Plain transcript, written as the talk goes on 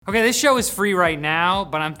Okay, this show is free right now,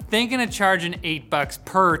 but I'm thinking of charging $8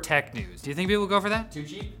 per tech news. Do you think people will go for that? Too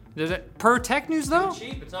cheap? Per tech news though?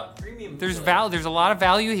 Too cheap, it's not premium. There's a lot of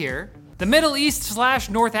value here. The Middle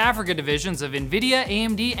East/North Africa divisions of Nvidia,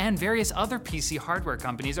 AMD, and various other PC hardware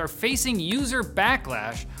companies are facing user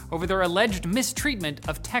backlash over their alleged mistreatment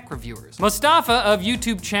of tech reviewers. Mustafa of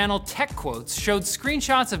YouTube channel Tech Quotes showed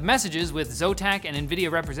screenshots of messages with Zotac and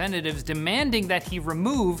Nvidia representatives demanding that he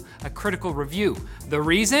remove a critical review. The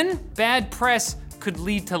reason? Bad press could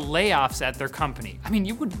lead to layoffs at their company. I mean,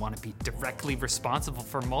 you wouldn't want to be directly responsible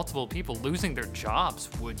for multiple people losing their jobs,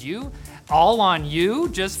 would you? All on you,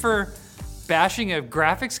 just for bashing a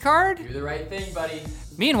graphics card? Do the right thing, buddy.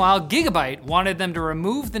 Meanwhile, Gigabyte wanted them to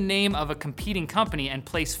remove the name of a competing company and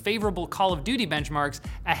place favorable Call of Duty benchmarks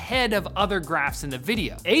ahead of other graphs in the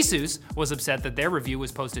video. Asus was upset that their review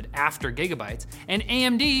was posted after Gigabyte's, and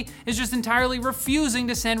AMD is just entirely refusing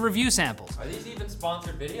to send review samples. Are these even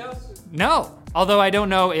sponsored videos? No, although I don't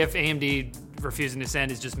know if AMD refusing to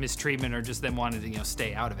send is just mistreatment or just them wanting to,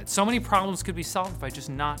 stay out of it. So many problems could be solved by just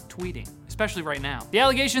not tweeting, especially right now. The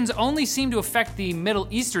allegations only seem to affect the Middle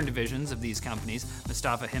Eastern divisions of these companies.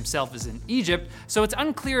 Mustafa himself is in Egypt, so it's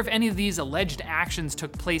unclear if any of these alleged actions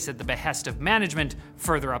took place at the behest of management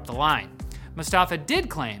further up the line. Mustafa did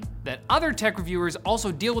claim that other tech reviewers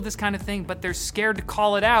also deal with this kind of thing, but they're scared to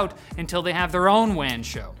call it out until they have their own WAN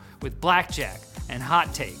show with blackjack and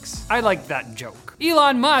hot takes. I like that joke.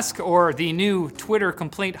 Elon Musk, or the new Twitter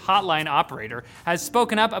complaint hotline operator, has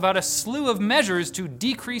spoken up about a slew of measures to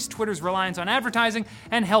decrease Twitter's reliance on advertising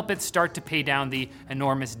and help it start to pay down the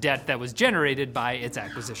enormous debt that was generated by its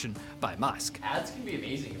acquisition by Musk. Ads can be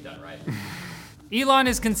amazing if done right. Elon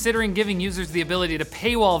is considering giving users the ability to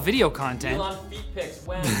paywall video content. Elon feet pics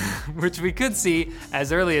when? Which we could see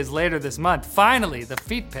as early as later this month. Finally, the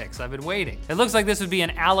feet pics, I've been waiting. It looks like this would be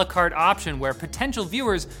an a la carte option where potential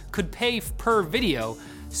viewers could pay per video,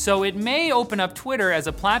 so it may open up Twitter as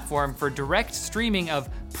a platform for direct streaming of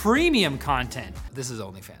premium content. This is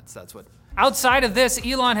OnlyFans, that's what. Outside of this,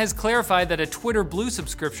 Elon has clarified that a Twitter Blue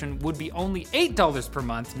subscription would be only $8 per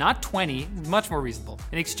month, not $20, much more reasonable,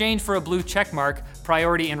 in exchange for a blue checkmark,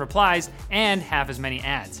 priority in replies, and half as many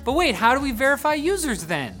ads. But wait, how do we verify users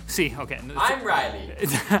then? See, okay. I'm Riley.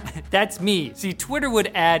 That's me. See, Twitter would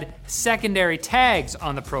add secondary tags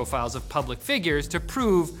on the profiles of public figures to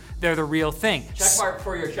prove they're the real thing. Checkmark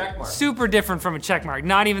for your checkmark. Super different from a checkmark,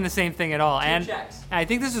 not even the same thing at all. Two checks. I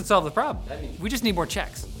think this would solve the problem. That means- We just need more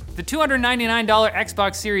checks. The $299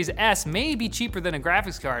 Xbox Series S may be cheaper than a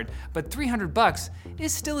graphics card, but $300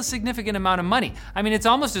 is still a significant amount of money. I mean, it's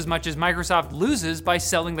almost as much as Microsoft loses by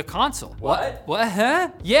selling the console. What? What, huh?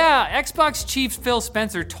 Yeah, Xbox chief Phil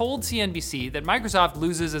Spencer told CNBC that Microsoft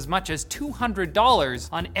loses as much as $200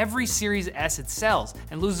 on every Series S it sells,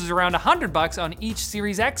 and loses around $100 on each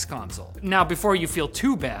Series X console. Now, before you feel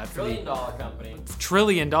too bad for the $1 trillion company.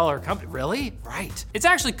 trillion-dollar company, really? Right. It's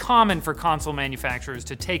actually common for console manufacturers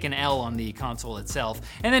to take an L on the console itself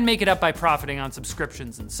and then make it up by profiting on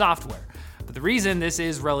subscriptions and software. But the reason this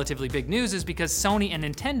is relatively big news is because Sony and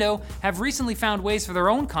Nintendo have recently found ways for their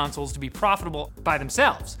own consoles to be profitable by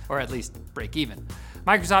themselves, or at least break even.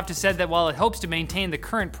 Microsoft has said that while it hopes to maintain the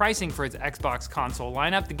current pricing for its Xbox console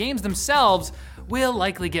lineup, the games themselves will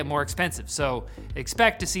likely get more expensive. So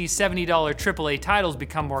expect to see $70 AAA titles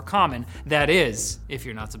become more common. That is, if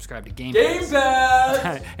you're not subscribed to Game Pass. Game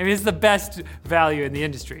Pass! I mean, it's the best value in the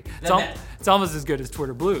industry. It's almost as good as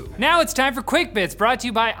Twitter Blue. Now it's time for Quick Bits, brought to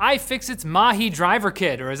you by iFixit's Mahi Driver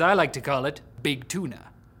Kit, or as I like to call it, Big Tuna.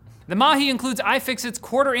 The Mahi includes iFixit's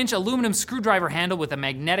 1/4-inch aluminum screwdriver handle with a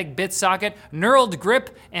magnetic bit socket, knurled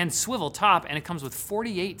grip, and swivel top, and it comes with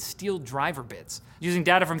 48 steel driver bits. Using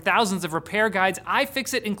data from thousands of repair guides,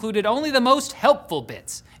 iFixit included only the most helpful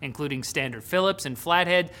bits, including standard Phillips and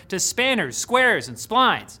flathead to spanners, squares, and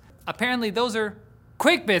splines. Apparently those are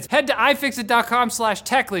Quick Bits. Head to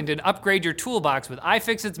ifixit.com/techlinked and upgrade your toolbox with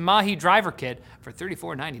iFixit's Mahi Driver Kit for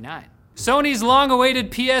 $34.99. Sony's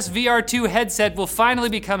long-awaited PSVR 2 headset will finally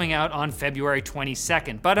be coming out on February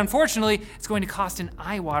 22nd, but unfortunately, it's going to cost an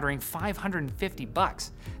eye-watering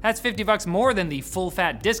 $550. That's $50 more than the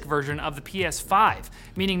full-fat disc version of the PS5,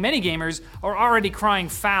 meaning many gamers are already crying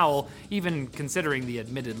foul, even considering the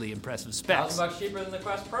admittedly impressive specs. $1,000 cheaper than the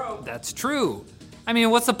Quest Pro. That's true. I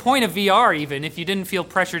mean, what's the point of VR even if you didn't feel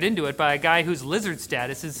pressured into it by a guy whose lizard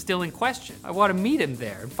status is still in question? I want to meet him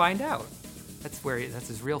there and find out. That's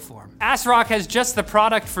his real form. ASRock has just the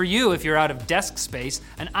product for you if you're out of desk space,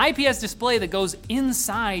 an IPS display that goes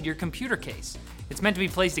inside your computer case. It's meant to be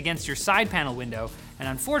placed against your side panel window, and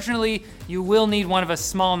unfortunately, you will need one of a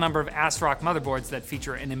small number of ASRock motherboards that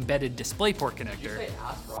feature an embedded DisplayPort connector. Did you say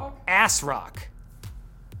ASRock? ASRock.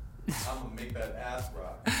 I'm gonna make that ass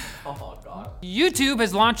rock. Oh god. YouTube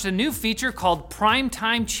has launched a new feature called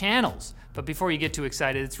Primetime Channels. But before you get too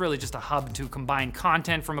excited, it's really just a hub to combine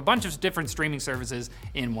content from a bunch of different streaming services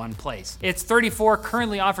in one place. Its 34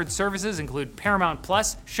 currently offered services include Paramount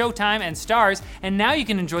Plus, Showtime, and Starz, and now you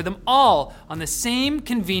can enjoy them all on the same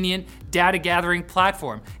convenient data gathering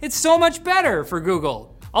platform. It's so much better for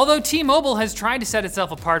Google. Although T-Mobile has tried to set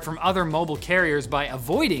itself apart from other mobile carriers by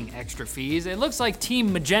avoiding extra fees, it looks like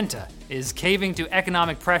Team Magenta is caving to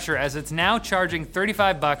economic pressure as it's now charging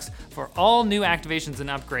 $35 for all new activations and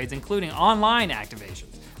upgrades, including online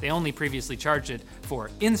activations. They only previously charged it for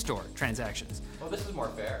in-store transactions. Well, this is more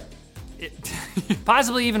fair.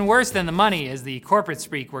 Possibly even worse than the money is the corporate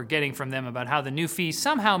speak we're getting from them about how the new fee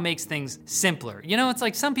somehow makes things simpler. You know, it's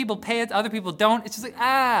like some people pay it, other people don't. It's just like,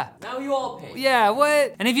 Now you all pay. yeah,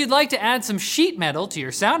 what? And if you'd like to add some sheet metal to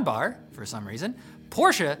your soundbar, for some reason,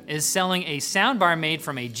 Porsche is selling a soundbar made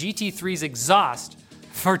from a GT3's exhaust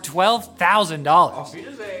for $12,000. Auf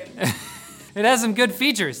Wiedersehen. It has some good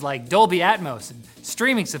features like Dolby Atmos and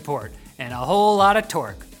streaming support and a whole lot of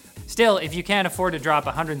torque. Still, if you can't afford to drop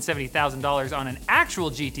 $170,000 on an actual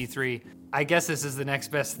GT3, I guess this is the next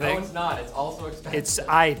best thing. No, it's not. It's also expensive.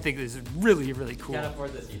 I think this is really, really cool. Can't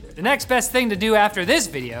afford this either. The next best thing to do after this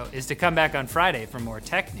video is to come back on Friday for more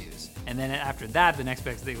tech news. And then after that, the next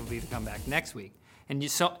best thing will be to come back next week. And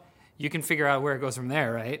you can figure out where it goes from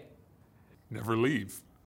there, right? Never leave.